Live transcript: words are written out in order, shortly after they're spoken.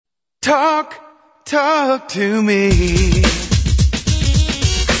Talk to me.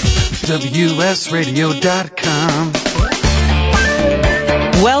 WSRadio.com.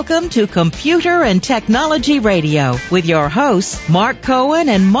 Welcome to Computer and Technology Radio with your hosts, Mark Cohen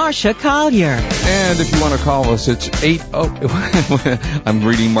and Marcia Collier. And if you want to call us, it's I'm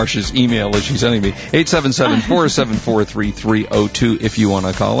reading Marcia's email as she's sending me, 877-474-3302 if you want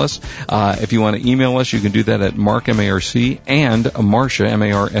to call us. If you want to email us, you can do that at Mark, M-A-R-C, and Marcia,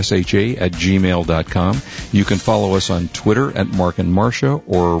 M-A-R-S-H-A, at gmail.com. You can follow us on Twitter at Mark and Marcia,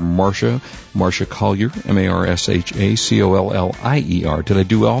 or Marcia Collier, M-A-R-S-H-A-C-O-L-L-I-E-R. Did I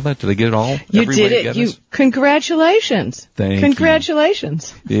do all that? Did I get it all? You did it. Congratulations.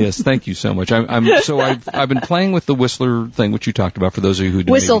 Congratulations. Yes, thank you so much. I've been playing with the Whistler thing, which you talked about for those of you who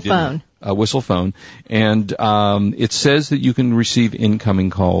didn't. Whistle phone. Whistle phone. And it says that you can receive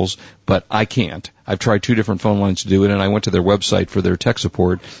incoming calls, but I can't. I've tried 2 different phone lines to do it, and I went to their website for their tech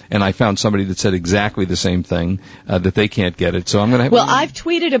support, and I found somebody that said exactly the same thing, that they can't get it. So I'm going to. Well, I've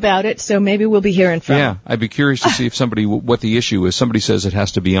tweeted about it, so maybe we'll be hearing from. Yeah, I'd be curious to see if what the issue is. Somebody says it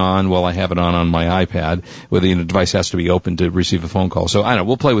has to be on. Well, I have it on my iPad, where the device has to be open to receive a phone call. So I don't know.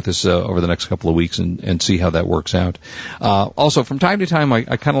 We'll play with this over the next couple of weeks and see how that works out. Also, from time to time, I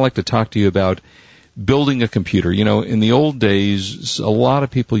kind of like to talk to you about building a computer. You know, in the old days, a lot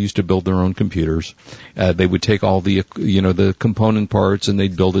of people used to build their own computers. They would take all the component parts and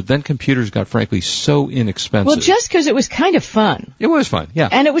they'd build it. Then computers got, frankly, so inexpensive. Well, just because it was kind of fun. It was fun, yeah.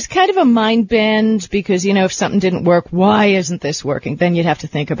 And it was kind of a mind bend because, if something didn't work, why isn't this working? Then you'd have to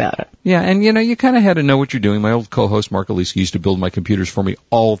think about it. Yeah, and, you kind of had to know what you're doing. My old co-host, Mark Aliski, used to build my computers for me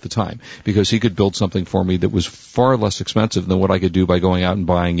all the time because he could build something for me that was far less expensive than what I could do by going out and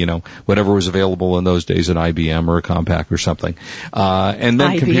buying, whatever was available in those days, an IBM or a Compaq or something. And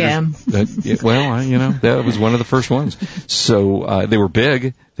then IBM. That was one of the first ones. So they were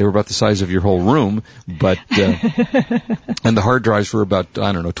big. They were about the size of your whole room, but and the hard drives were about,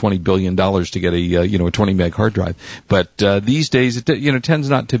 $20 billion to get a 20 meg hard drive. But these days, it tends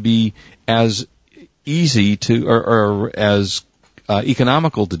not to be as easy to or as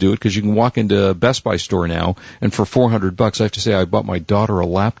economical to do it because you can walk into a Best Buy store now, and for $400, I have to say I bought my daughter a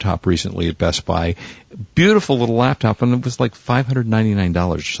laptop recently at Best Buy. Beautiful little laptop, and it was like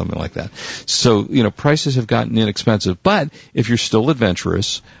 $599 or something like that. So, prices have gotten inexpensive. But if you're still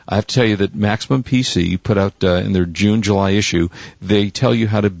adventurous, I have to tell you that Maximum PC put out in their June-July issue, they tell you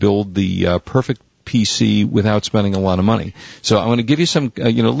how to build the perfect PC without spending a lot of money. So I'm going to give you some,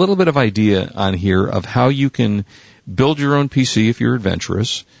 a little bit of idea on here of how you can build your own PC if you're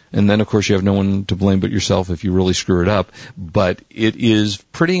adventurous, and then, of course, you have no one to blame but yourself if you really screw it up. But it is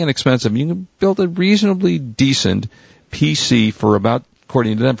pretty inexpensive. You can build a reasonably decent PC for about,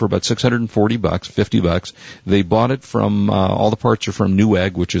 according to them, for about $640, $50. They bought it from, all the parts are from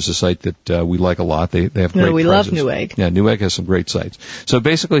Newegg, which is a site that we like a lot. They have great we prices. love Newegg. Yeah, Newegg has some great sites. So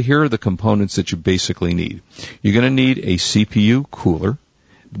basically, here are the components that you basically need. You're going to need a CPU cooler.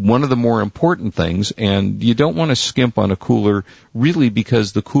 One of the more important things, and you don't want to skimp on a cooler really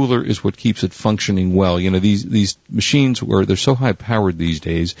because the cooler is what keeps it functioning well. These machines they're so high powered these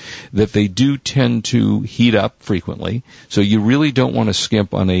days that they do tend to heat up frequently. So you really don't want to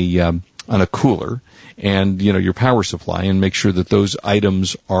skimp on a cooler and, your power supply, and make sure that those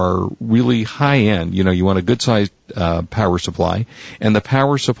items are really high end. You want a good sized power supply, and the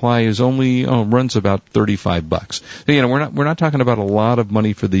power supply is only runs about $35. So, we're not talking about a lot of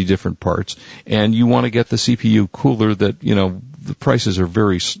money for the different parts, and you want to get the CPU cooler that, the prices are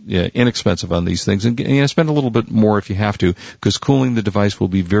very inexpensive on these things, and spend a little bit more if you have to, because cooling the device will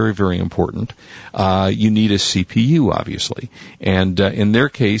be very, very important. You need a CPU, obviously, and in their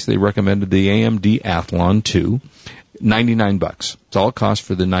case, they recommended the AMD Athlon 2. $99. It's all it costs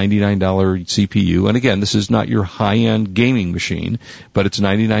for the $99 CPU. And again, this is not your high-end gaming machine, but it's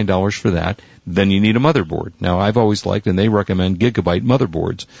 $99 for that. Then you need a motherboard. Now, I've always liked, and they recommend Gigabyte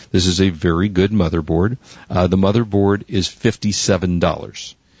motherboards. This is a very good motherboard. The motherboard is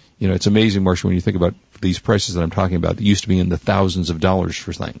 $57. It's amazing, Marcia, when you think about these prices that I'm talking about. They used to be in the thousands of dollars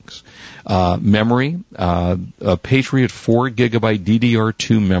for things. Memory, a Patriot 4 gigabyte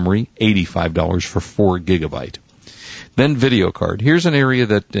DDR2 memory, $85 for 4 gigabyte. Then video card. Here's an area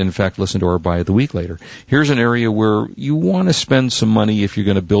that, in fact, listen to our Buy of the Week later. Here's an area where you want to spend some money if you're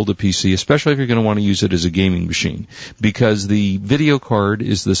going to build a PC, especially if you're going to want to use it as a gaming machine, because the video card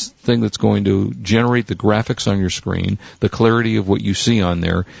is this thing that's going to generate the graphics on your screen, the clarity of what you see on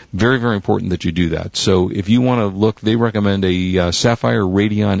there. Very, very important that you do that. So if you want to look, they recommend a Sapphire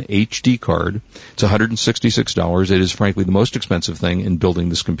Radeon HD card. It's $166. It is, frankly, the most expensive thing in building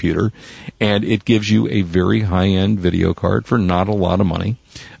this computer, and it gives you a very high-end video video card for not a lot of money.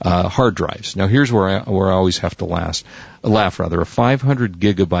 Hard drives. Now here's where I always have to laugh. A 500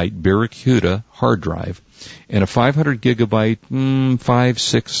 gigabyte Barracuda hard drive, and a 500 gigabyte 5,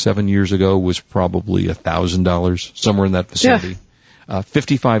 6, 7 years ago was probably $1,000, somewhere in that vicinity. Yeah.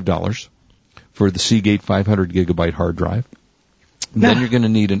 $55 for the Seagate 500 gigabyte hard drive. Then you're going to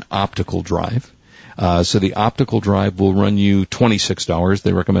need an optical drive. So the optical drive will run you $26.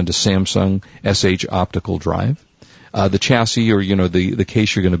 They recommend a Samsung SH optical drive. The chassis, or the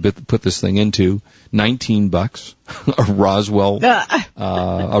case you're going to put this thing into, $19. A Roswell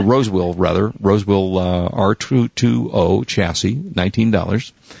R220 chassis,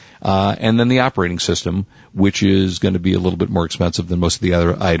 $19. And then the operating system, which is going to be a little bit more expensive than most of the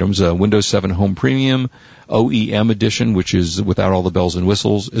other items. Windows 7 Home Premium OEM edition, which is without all the bells and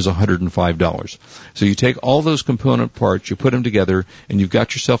whistles, is $105. So you take all those component parts, you put them together, and you've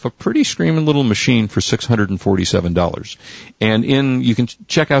got yourself a pretty screaming little machine for $647. And you can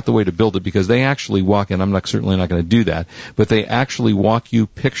check out the way to build it, because they actually walk in. I'm certainly not going to do that, but they actually walk you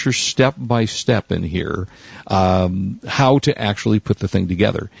picture step by step in here how to actually put the thing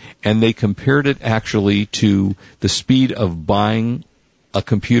together. And they compared it actually to the speed of buying a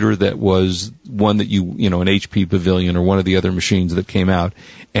computer that was one that an HP Pavilion or one of the other machines that came out,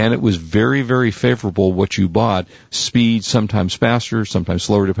 and it was very, very favorable what you bought. Speed, sometimes faster, sometimes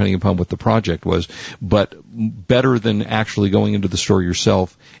slower, depending upon what the project was, but better than actually going into the store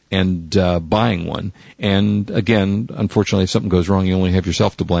yourself and buying one. And again, unfortunately, if something goes wrong, you only have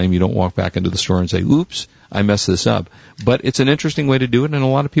yourself to blame. You don't walk back into the store and say, oops, I messed this up. But it's an interesting way to do it, and a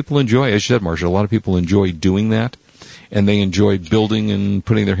lot of people enjoy, as you said, Marcia, a lot of people enjoy doing that. And they enjoy building and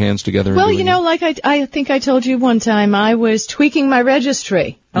putting their hands together. Well, like I think I told you one time, I was tweaking my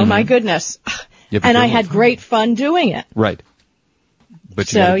registry. Oh, my goodness. And I had great fun doing it. Right.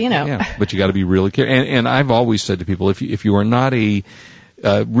 But but you got to be really careful. And I've always said to people, if you are not a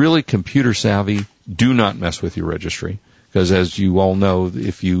really computer savvy, do not mess with your registry. Because as you all know,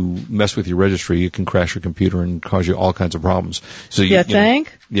 if you mess with your registry, it can crash your computer and cause you all kinds of problems. So you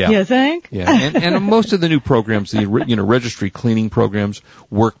think? Yeah. You think? Yeah. And most of the new programs, the registry cleaning programs,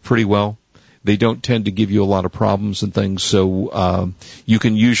 work pretty well. They don't tend to give you a lot of problems and things. So you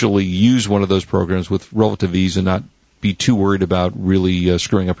can usually use one of those programs with relative ease and not be too worried about really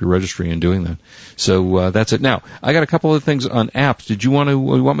screwing up your registry and doing that. So that's it. Now, I got a couple of things on apps. Did you want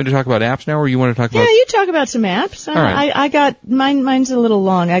me to talk about apps now, or you want to talk about? Yeah, you talk about some apps. All right. I got mine's a little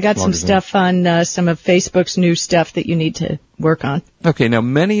long. I got some stuff on some of Facebook's new stuff that you need to work on. Okay, now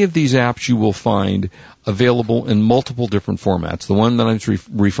many of these apps you will find available in multiple different formats. The one that I'm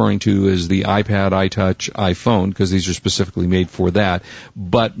referring to is the iPad, iTouch, iPhone, because these are specifically made for that.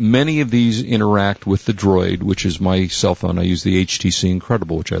 But many of these interact with the Droid, which is my cell phone. I use the HTC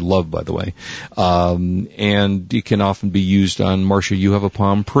Incredible, which I love, by the way. And it can often be used on, Marcia, you have a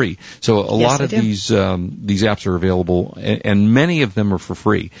Palm Pre. So a lot of these apps are available, and many of them are for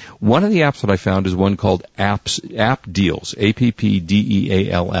free. One of the apps that I found is one called App Deals,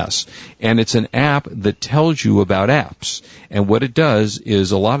 AppDeals. And it's an app that tells you about apps. And what it does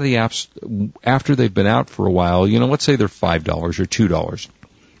is a lot of the apps, after they've been out for a while, let's say they're $5 or $2.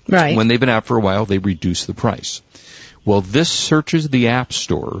 Right. When they've been out for a while, they reduce the price. Well, this searches the App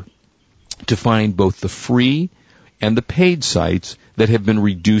Store to find both the free and the paid sites that have been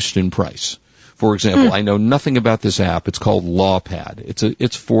reduced in price. For example, I know nothing about this app. It's called Lawpad.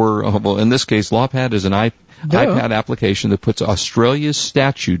 It's for, in this case, Lawpad is an iPad application that puts Australia's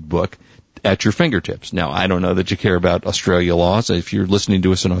statute book at your fingertips. Now, I don't know that you care about Australia laws. If you're listening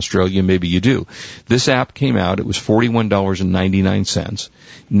to us in Australia, maybe you do. This app came out. It was $41.99.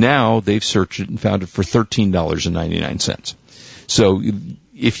 Now they've searched it and found it for $13.99. So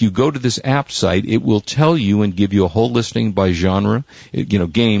if you go to this app site, it will tell you and give you a whole listing by genre,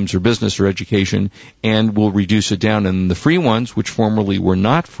 games or business or education, and will reduce it down. And the free ones, which formerly were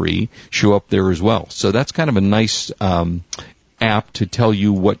not free, show up there as well. So that's kind of a nice app to tell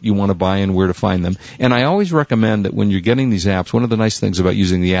you what you want to buy and where to find them. And I always recommend that when you're getting these apps, one of the nice things about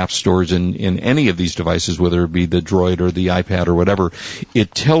using the app stores in any of these devices, whether it be the Droid or the iPad or whatever,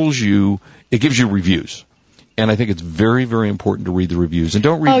 it gives you reviews. And I think it's very, very important to read the reviews. And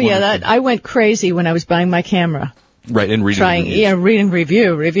don't read. I went crazy when I was buying my camera. Right, and reading reading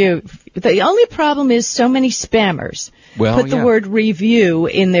review. The only problem is so many spammers put the word review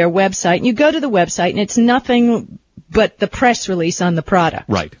in their website, and you go to the website and it's nothing but the press release on the product.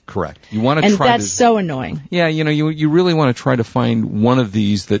 Right, correct. You want to and that's so annoying. Yeah, you really want to try to find one of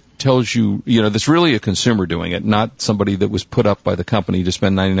these that tells you, that's really a consumer doing it, not somebody that was put up by the company to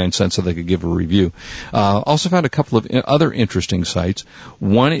spend 99 cents so they could give a review. Also found a couple of other interesting sites.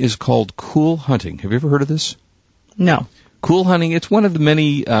 One is called Cool Hunting. Have you ever heard of this? No. Cool Hunting, it's one of the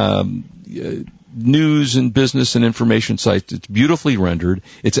many news and business and information sites. It's beautifully rendered.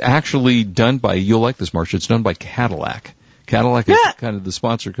 It's actually done by, you'll like this, Marcia, it's done by Cadillac. Cadillac is kind of the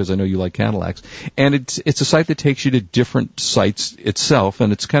sponsor because I know you like Cadillacs. And it's a site that takes you to different sites itself,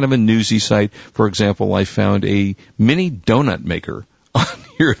 and it's kind of a newsy site. For example, I found a mini donut maker on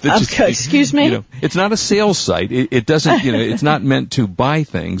here. Excuse me? It's not a sales site. It doesn't, it's not meant to buy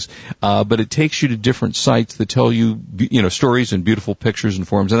things, but it takes you to different sites that tell you, stories and beautiful pictures and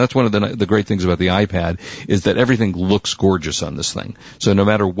forms. And that's one of the great things about the iPad is that everything looks gorgeous on this thing. So no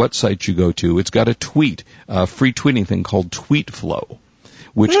matter what site you go to, it's got a free tweeting thing called TweetFlow,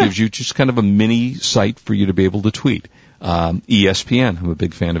 which gives you just kind of a mini site for you to be able to tweet. ESPN. I'm a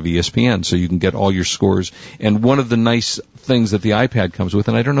big fan of ESPN, so you can get all your scores. And one of the nice things that the iPad comes with,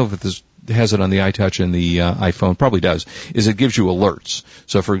 and I don't know if this has it on the iTouch and the iPhone, probably does, is it gives you alerts.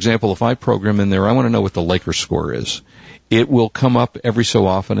 So, for example, if I program in there, I want to know what the Lakers score is. It will come up every so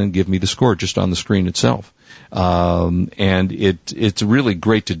often and give me the score just on the screen itself. And it's really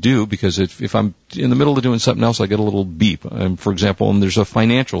great to do because if I'm in the middle of doing something else, I get a little beep. For example, there's a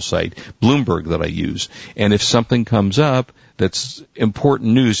financial site, Bloomberg, that I use. And if something comes up that's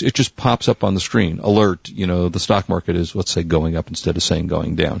important news, it just pops up on the screen. Alert, the stock market is, let's say, going up instead of saying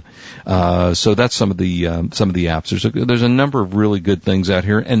going down. So that's some of the apps. There's a number of really good things out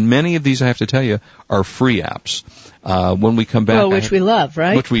here. And many of these, I have to tell you, are free apps. When we come back, which we love,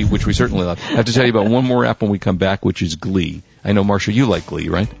 right? Which we certainly love. I have to tell you about one more app when we come back, which is Glee. I know, Marcia, you like Glee,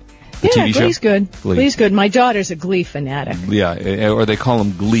 right? The TV Glee's show? good. Glee's good. My daughter's a Glee fanatic. Yeah, or they call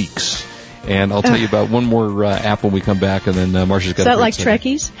them Gleeks. And I'll tell you about one more app when we come back, and then Marcia's got. Is that like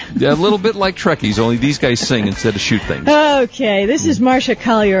Trekkies? Yeah, a little bit like Trekkies, only these guys sing instead of shoot things. Okay, this is Marcia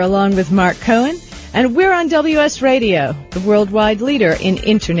Collier along with Mark Cohen, and we're on WS Radio, the worldwide leader in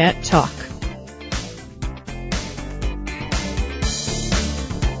Internet talk.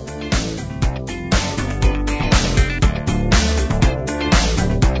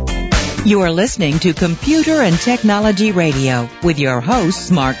 You are listening to Computer and Technology Radio with your hosts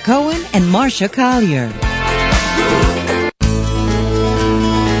Mark Cohen and Marcia Collier.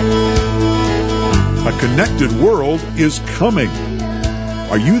 A connected world is coming.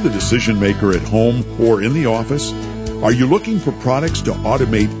 Are you the decision maker at home or in the office? Are you looking for products to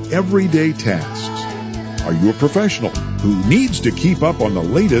automate everyday tasks? Are you a professional who needs to keep up on the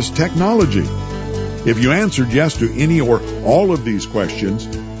latest technology? If you answered yes to any or all of these questions,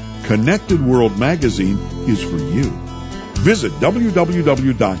 Connected World Magazine is for you. Visit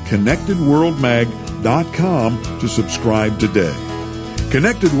www.connectedworldmag.com to subscribe today.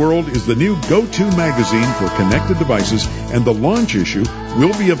 Connected World is the new go-to magazine for connected devices, and the launch issue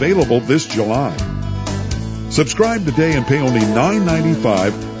will be available this July. Subscribe today and pay only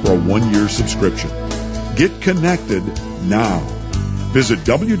 $9.95 for a one-year subscription. Get connected now. Visit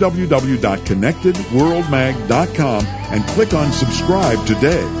www.connectedworldmag.com and click on subscribe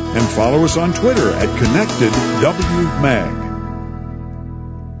today, and follow us on Twitter at ConnectedWMag.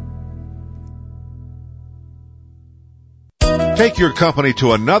 Take your company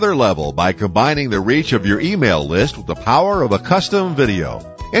to another level by combining the reach of your email list with the power of a custom video.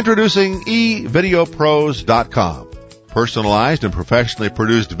 Introducing eVideoPros.com. Personalized and professionally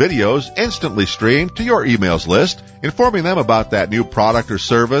produced videos instantly streamed to your emails list, informing them about that new product or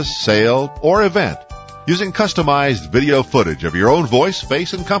service, sale, or event. Using customized video footage of your own voice,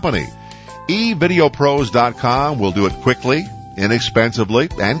 face, and company. eVideoPros.com will do it quickly, inexpensively,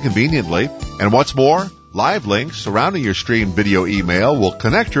 and conveniently. And what's more, live links surrounding your streamed video email will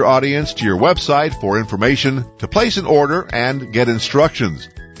connect your audience to your website for information to place an order and get instructions.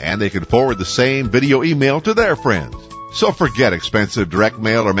 And they can forward the same video email to their friends. So forget expensive direct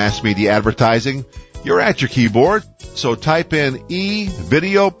mail or mass media advertising. You're at your keyboard, so type in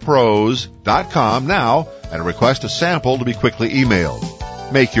eVideoPros.com now and request a sample to be quickly emailed.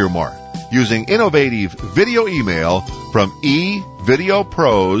 Make your mark using innovative video email from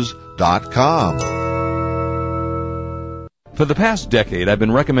eVideoPros.com. For the past decade, I've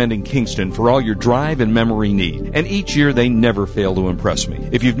been recommending Kingston for all your drive and memory need, and each year they never fail to impress me.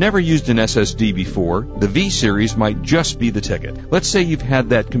 If you've never used an SSD before, the V-Series might just be the ticket. Let's say you've had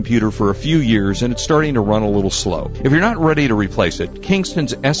that computer for a few years and it's starting to run a little slow. If you're not ready to replace it,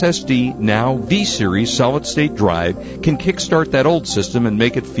 Kingston's SSD Now V-Series solid-state drive can kickstart that old system and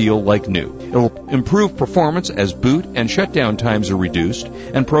make it feel like new. It'll improve performance as boot and shutdown times are reduced,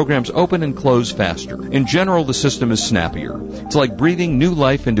 and programs open and close faster. In general, the system is snappier. power. It's like breathing new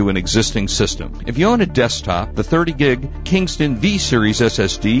life into an existing system. If you own a desktop, the 30-gig Kingston V-Series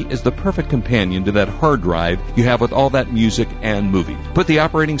SSD is the perfect companion to that hard drive you have with all that music and movies. Put the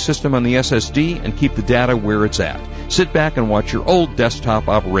operating system on the SSD and keep the data where it's at. Sit back and watch your old desktop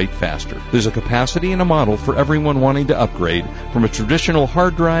operate faster. There's a capacity and a model for everyone wanting to upgrade from a traditional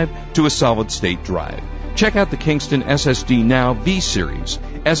hard drive to a solid-state drive. Check out the Kingston SSD Now V-Series.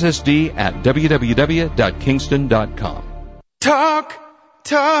 SSD at www.kingston.com. Talk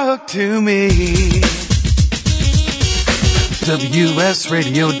to me.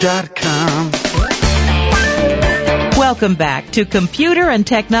 WSRadio.com. Welcome back to Computer and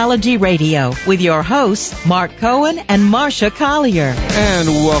Technology Radio with your hosts, Mark Cohen and Marcia Collier. And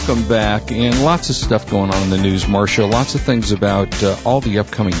welcome back. And lots of stuff going on in the news, Marcia. Lots of things about all the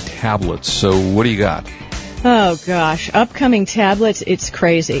upcoming tablets. So what do you got? Oh, gosh. Upcoming tablets, it's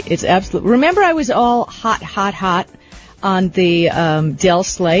crazy. It's absolute. Remember I was all hot on the Dell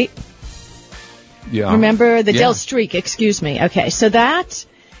Slate? Yeah. Remember? The Dell Streak, excuse me. Okay, so that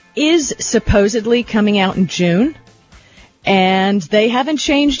is supposedly coming out in June. And they haven't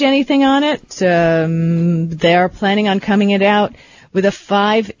changed anything on it. They're planning on coming it out with a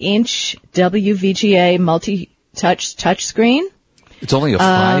 5-inch WVGA multi-touch touchscreen. It's only a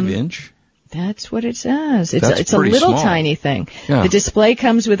 5-inch? That's what it says. It's That's a little small. tiny thing. Yeah. The display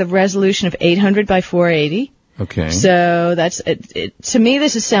comes with a resolution of 800 by 480. Okay. So that's to me,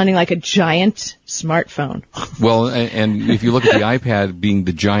 this is sounding like a giant smartphone. Well, and if you look at the iPad being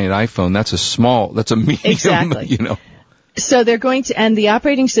the giant iPhone, that's a medium, Exactly. you know. So they're going to, and the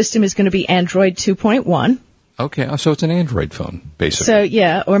operating system is going to be Android 2.1. Okay, so it's an Android phone, basically. So,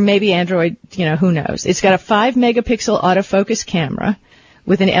 yeah, or maybe Android, who knows. It's got a 5-megapixel autofocus camera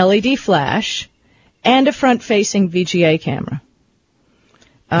with an LED flash and a front-facing VGA camera.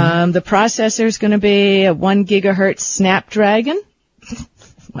 The processor is going to be a 1 gigahertz Snapdragon.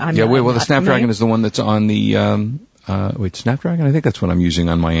 The Snapdragon is the one that's on the... Snapdragon? I think that's what I'm using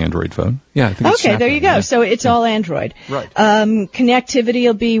on my Android phone. Yeah, I think it's Okay, there you go. Yeah. So it's all Android. Right. Connectivity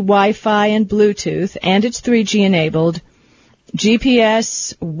will be Wi-Fi and Bluetooth, and it's 3G enabled.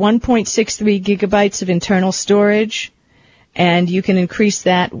 GPS, 1.63 gigabytes of internal storage, and you can increase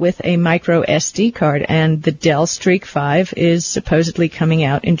that with a micro SD card. And the Dell Streak 5 is supposedly coming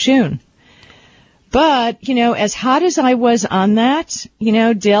out in June. But, as hot as I was on that,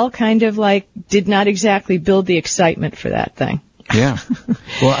 Dell kind of did not exactly build the excitement for that thing. Yeah.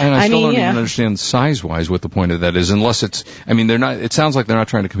 Well, and I still don't even understand size-wise what the point of that is, unless it sounds like they're not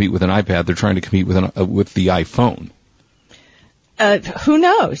trying to compete with an iPad, they're trying to compete with the iPhone. Who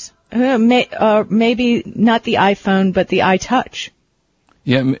knows? Maybe not the iPhone, but the iTouch.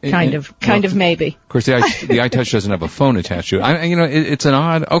 Yeah, kind of maybe. Of course, the iTouch doesn't have a phone attached to it. It's an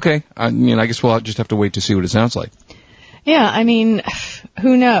odd. Okay, I guess we'll just have to wait to see what it sounds like. Yeah,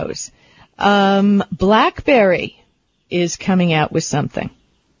 who knows? BlackBerry is coming out with something.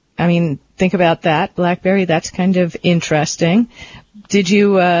 Think about that. BlackBerry, that's kind of interesting. Did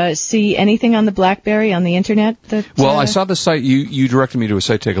you see anything on the BlackBerry on the internet? Well, I saw the site. You directed me to a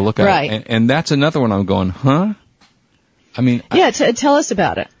site to take a look at. Right. And that's another one I'm going, huh? Tell us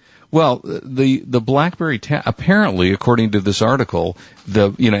about it. Well, the BlackBerry apparently, according to this article,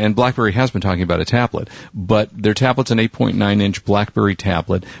 and BlackBerry has been talking about a tablet, but their tablet's an 8.9-inch BlackBerry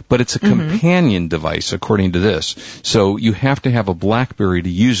tablet, but it's a companion device, according to this. So you have to have a BlackBerry to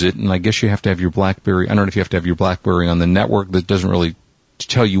use it, and I guess you have to have your BlackBerry. I don't know if you have to have your BlackBerry on the network. That doesn't really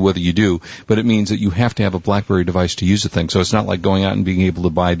tell you whether you do, but it means that you have to have a BlackBerry device to use the thing. So it's not like going out and being able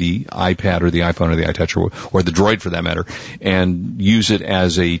to buy the iPad or the iPhone or the iTouch or the Droid for that matter and use it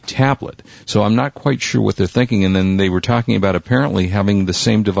as a tablet. So I'm not quite sure what they're thinking. And then they were talking about apparently having the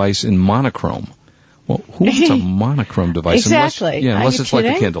same device in monochrome. Well, who wants a monochrome device? Exactly. Unless it's kidding?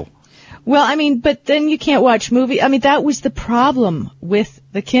 Like a Kindle. Well, but then you can't watch movies. That was the problem with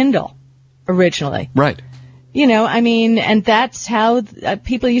the Kindle originally. Right. And that's how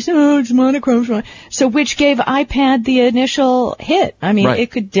people used to, it's monochrome. So which gave iPad the initial hit. Right. It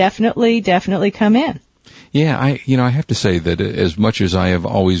could definitely come in. Yeah, I have to say that as much as I have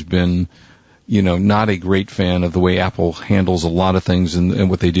always been, not a great fan of the way Apple handles a lot of things and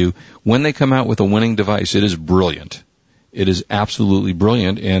what they do, when they come out with a winning device, it is brilliant. It is absolutely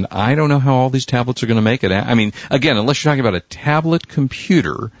brilliant, and I don't know how all these tablets are going to make it. Again, unless you're talking about a tablet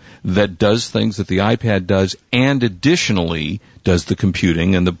computer that does things that the iPad does, and additionally does the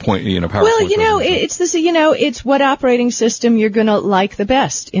computing and the point, power. Well, it's this. It's what operating system you're going to like the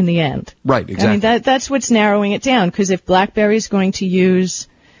best in the end. Right. Exactly. That's what's narrowing it down. Because if BlackBerry is going to use,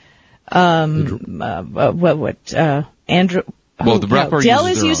 Android. Well, the BlackBerry Dell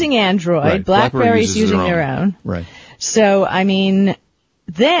is using Android. Right. BlackBerry is using their own. Right. So, I mean,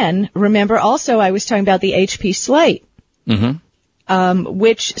 then, remember also I was talking about the HP Slate,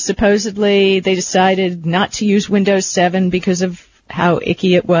 which supposedly they decided not to use Windows 7 because of how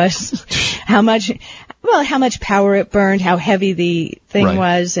icky it was, how much power it burned, how heavy the thing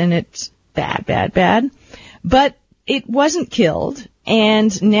was, and it's bad. But it wasn't killed,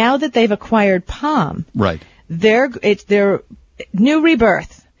 and now that they've acquired Palm, it's their new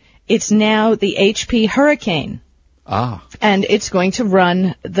rebirth. It's now the HP Hurricane. And it's going to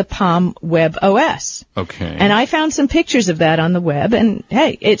run the Palm Web OS. Okay. And I found some pictures of that on the web, and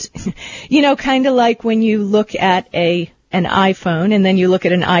hey, it's, kind of like when you look at an iPhone and then you look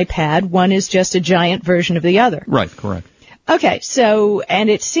at an iPad, one is just a giant version of the other. Right, correct. Okay, so, and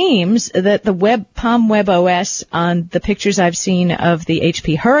it seems that the Palm Web OS on the pictures I've seen of the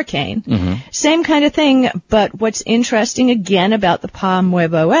HP Hurricane, same kind of thing, but what's interesting again about the Palm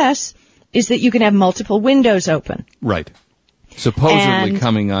Web OS is that you can have multiple windows open. Right. Supposedly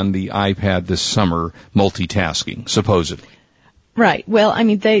coming on the iPad this summer, multitasking, supposedly. Right. Well, I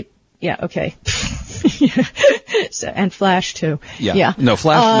mean, okay. So, and Flash too. Yeah. No,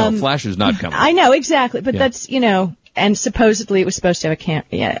 Flash is not coming. I know, exactly, but that's, and supposedly it was supposed to have a camera.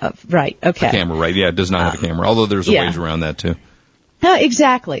 Yeah, right, okay. A camera, right. Yeah, it does not have a camera, although there's a ways around that too.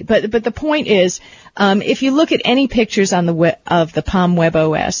 Exactly, but the point is, if you look at any pictures on of the Palm Web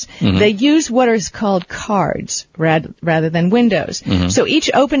OS, they use what is called cards rather than windows. So each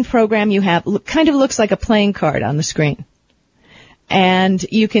open program you have kind of looks like a playing card on the screen, and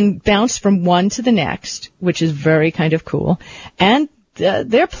you can bounce from one to the next, which is very kind of cool. And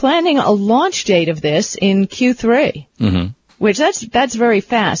they're planning a launch date of this in Q3, which that's very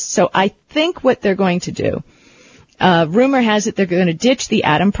fast. So I think what they're going to do. Rumor has it they're going to ditch the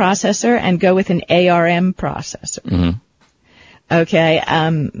Atom processor and go with an ARM processor.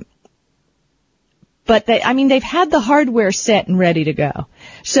 Okay. But they've had the hardware set and ready to go.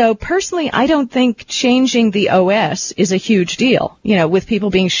 So personally, I don't think changing the OS is a huge deal. With people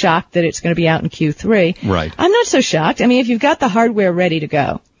being shocked that it's going to be out in Q3. Right. I'm not so shocked. I mean, if you've got the hardware ready to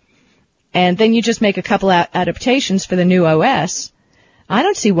go, and then you just make a couple adaptations for the new OS, I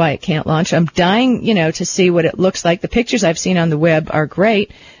don't see why it can't launch. I'm dying, to see what it looks like. The pictures I've seen on the web are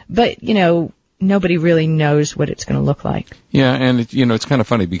great, but, nobody really knows what it's going to look like. Yeah, and it's kind of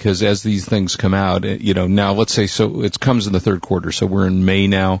funny because as these things come out, now let's say it comes in the third quarter, so we're in May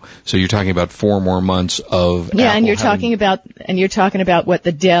now, so you're talking about 4 more months of Apple and you're talking about what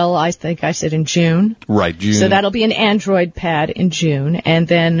the Dell, I think I said in June. Right, June. So that'll be an Android pad in June, and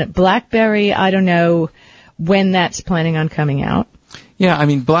then BlackBerry, I don't know when that's planning on coming out. Yeah, I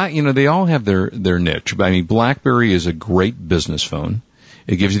mean, they all have their niche. I mean, BlackBerry is a great business phone.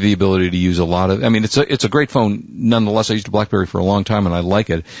 It gives you the ability to use a lot of, it's a great phone. Nonetheless, I used a BlackBerry for a long time and I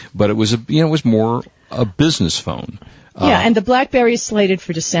like it, but it was more a business phone. And the BlackBerry is slated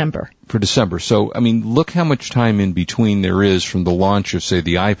for December. So, look how much time in between there is from the launch of, say,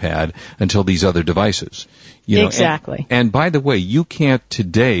 the iPad until these other devices. Exactly. And by the way, you can't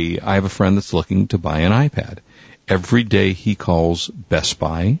today, I have a friend that's looking to buy an iPad. Every day he calls Best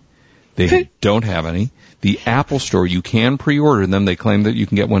Buy. They don't have any. The Apple Store, you can pre-order them. They claim that you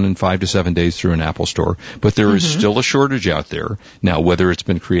can get one in 5 to 7 days through an Apple Store. But there is still a shortage out there. Now, whether it's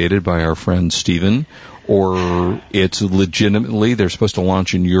been created by our friend Steven or it's legitimately, they're supposed to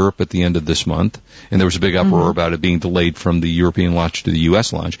launch in Europe at the end of this month. And there was a big uproar about it being delayed from the European launch to the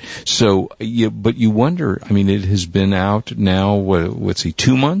U.S. launch. So, but you wonder, it has been out now,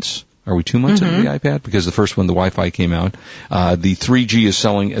 2 months? Are we 2 months into the iPad? Because the first one, the Wi-Fi came out. The 3G is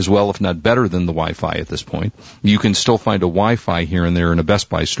selling as well, if not better than the Wi-Fi at this point. You can still find a Wi-Fi here and there in a Best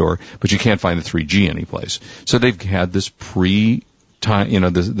Buy store, but you can't find the 3G anyplace. So they've had this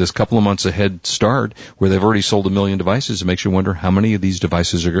this couple of months ahead start where they've already sold 1 million devices. It makes you wonder how many of these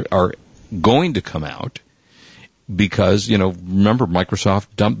devices are going to come out because, remember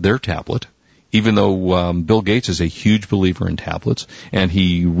Microsoft dumped their tablet. Even though Bill Gates is a huge believer in tablets, and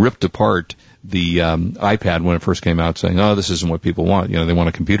he ripped apart the iPad when it first came out, saying, "Oh, this isn't what people want. They want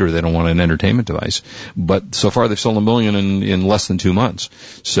a computer. They don't want an entertainment device." But so far, they've sold 1 million in less than 2 months.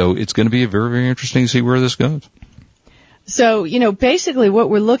 So it's going to be very, very interesting to see where this goes. So basically, what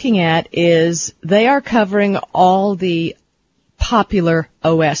we're looking at is they are covering all the popular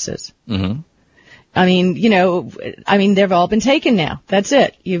OSs. They've all been taken now. That's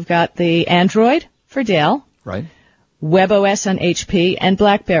it. You've got the Android for Dell. Right. WebOS on HP and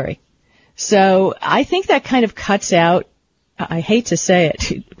BlackBerry. So I think that kind of cuts out, I hate to say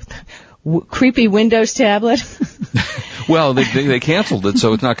it, creepy Windows tablet. Well, they canceled it,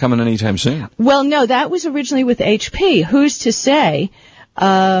 so it's not coming anytime soon. Well, no, that was originally with HP. Who's to say,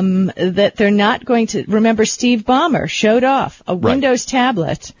 that they're not going to. Remember, Steve Ballmer showed off a Windows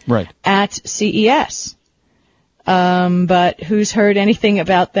tablet at CES. But who's heard anything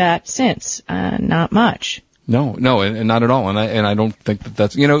about that since? Not much. No, and not at all. And I don't think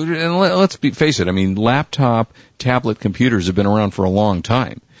that's, and let's face it. I mean, laptop, tablet computers have been around for a long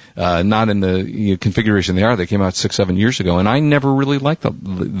time. Not in the configuration they are. They came out 6-7 years ago, and I never really liked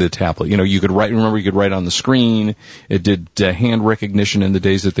the tablet. You could write on the screen. It did hand recognition in the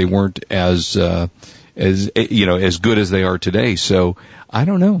days that they weren't as good as they are today. So I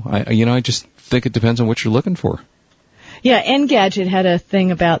don't know. I just think it depends on what you're looking for. Yeah, Engadget had a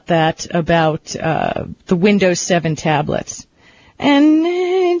thing about that, about the Windows 7 tablets. And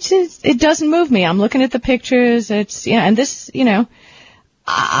it doesn't move me. I'm looking at the pictures. And this,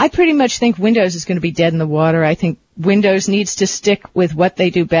 I pretty much think Windows is going to be dead in the water. I think Windows needs to stick with what they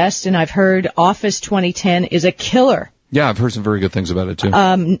do best, and I've heard Office 2010 is a killer. Yeah, I've heard some very good things about it, too.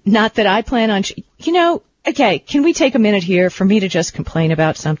 Not that I plan on... okay, can we take a minute here for me to just complain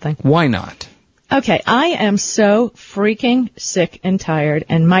about something? Why not? Okay, I am so freaking sick and tired,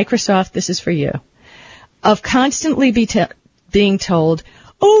 and Microsoft, this is for you, of constantly being told,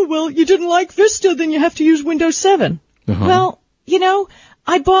 oh, well, you didn't like Vista, then you have to use Windows 7. Uh-huh. Well,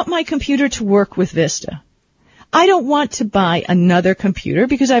 I bought my computer to work with Vista. I don't want to buy another computer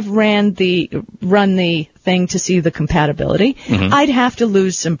because I've run the thing to see the compatibility. Mm-hmm. I'd have to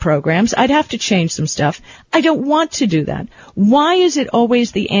lose some programs. I'd have to change some stuff. I don't want to do that. Why is it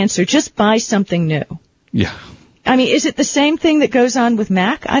always the answer? Just buy something new. Yeah. I mean, is it the same thing that goes on with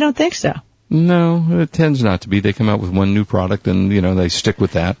Mac? I don't think so. No, it tends not to be. They come out with one new product and, they stick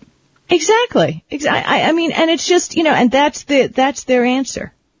with that. Exactly. I mean, and it's just, and that's their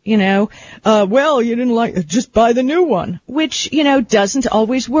answer. Well, you didn't like it, just buy the new one, which, doesn't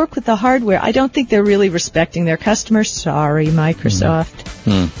always work with the hardware. I don't think they're really respecting their customers. Sorry, Microsoft.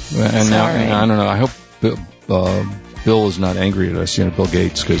 Mm-hmm. And sorry. Now, I don't know. I hope Bill is not angry at us, Bill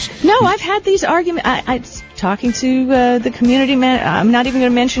Gates, because... No, I've had these arguments. I'm talking to the community man. I'm not even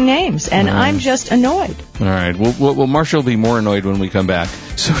going to mention names, and I'm just annoyed. All right. Well, Marcia will be more annoyed when we come back.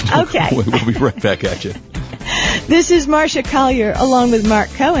 So okay. We'll be right back at you. This is Marcia Collier, along with Mark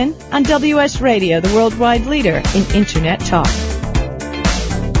Cohen, on WS Radio, the worldwide leader in Internet talk.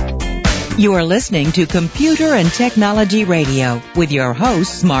 You are listening to Computer and Technology Radio with your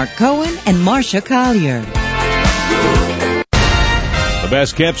hosts, Mark Cohen and Marcia Collier. The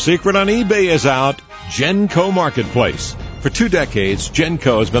best-kept secret on eBay is out, Genco Marketplace. For 2 decades,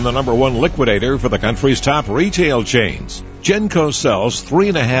 Genco has been the #1 liquidator for the country's top retail chains. Genco sells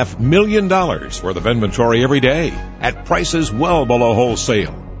 $3.5 million worth of inventory every day at prices well below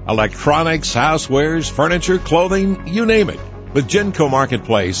wholesale. Electronics, housewares, furniture, clothing, you name it. With Genco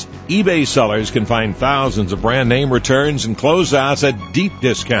Marketplace, eBay sellers can find thousands of brand-name returns and closeouts at deep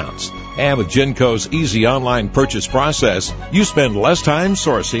discounts. And with Genco's easy online purchase process, you spend less time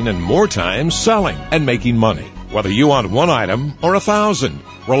sourcing and more time selling and making money. Whether you want one item or 1,000,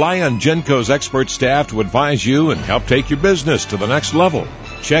 rely on Genco's expert staff to advise you and help take your business to the next level.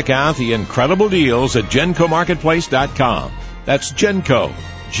 Check out the incredible deals at GencoMarketplace.com. That's Genco,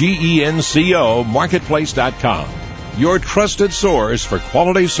 Genco, Marketplace.com. Your trusted source for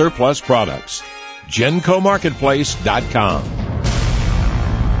quality surplus products. GencoMarketplace.com.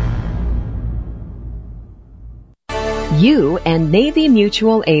 You and Navy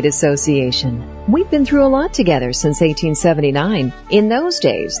Mutual Aid Association. We've been through a lot together since 1879. In those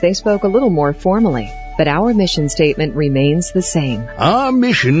days, they spoke a little more formally, but our mission statement remains the same. Our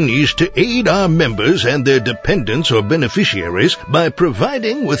mission is to aid our members and their dependents or beneficiaries by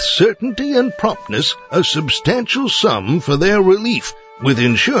providing with certainty and promptness a substantial sum for their relief. With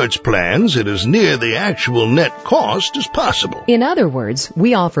insurance plans at as near the actual net cost as possible. In other words,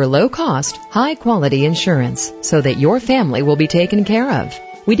 we offer low-cost, high-quality insurance so that your family will be taken care of.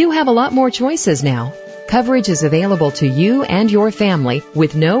 We do have a lot more choices now. Coverage is available to you and your family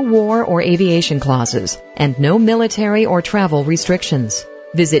with no war or aviation clauses and no military or travel restrictions.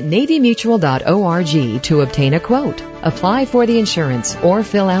 Visit NavyMutual.org to obtain a quote, apply for the insurance, or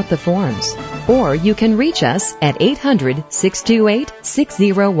fill out the forms. Or you can reach us at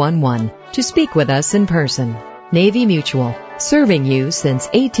 800-628-6011 to speak with us in person. Navy Mutual, serving you since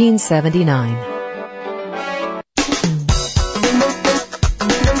 1879.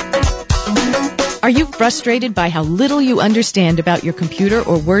 Are you frustrated by how little you understand about your computer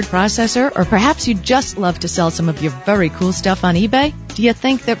or word processor? Or perhaps you'd just love to sell some of your very cool stuff on eBay? Do Do you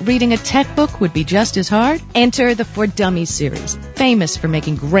think that reading a tech book would be just as hard? Enter the For Dummies series, famous for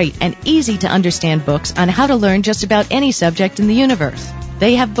making great and easy to understand books on how to learn just about any subject in the universe.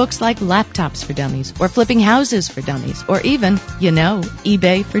 They have books like Laptops for Dummies, or Flipping Houses for Dummies, or even,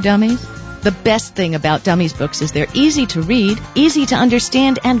 eBay for Dummies. The best thing about Dummies books is they're easy to read, easy to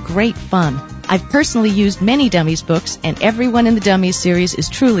understand, and great fun. I've personally used many Dummies books, and every one in the Dummies series is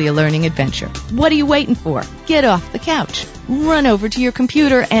truly a learning adventure. What are you waiting for? Get off the couch. Run over to your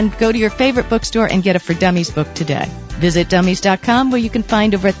computer and go to your favorite bookstore and get a For Dummies book today. Visit dummies.com, where you can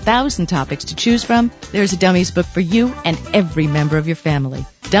find over 1,000 topics to choose from. There's a Dummies book for you and every member of your family.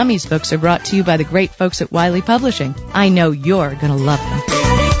 Dummies books are brought to you by the great folks at Wiley Publishing. I know you're going to love them.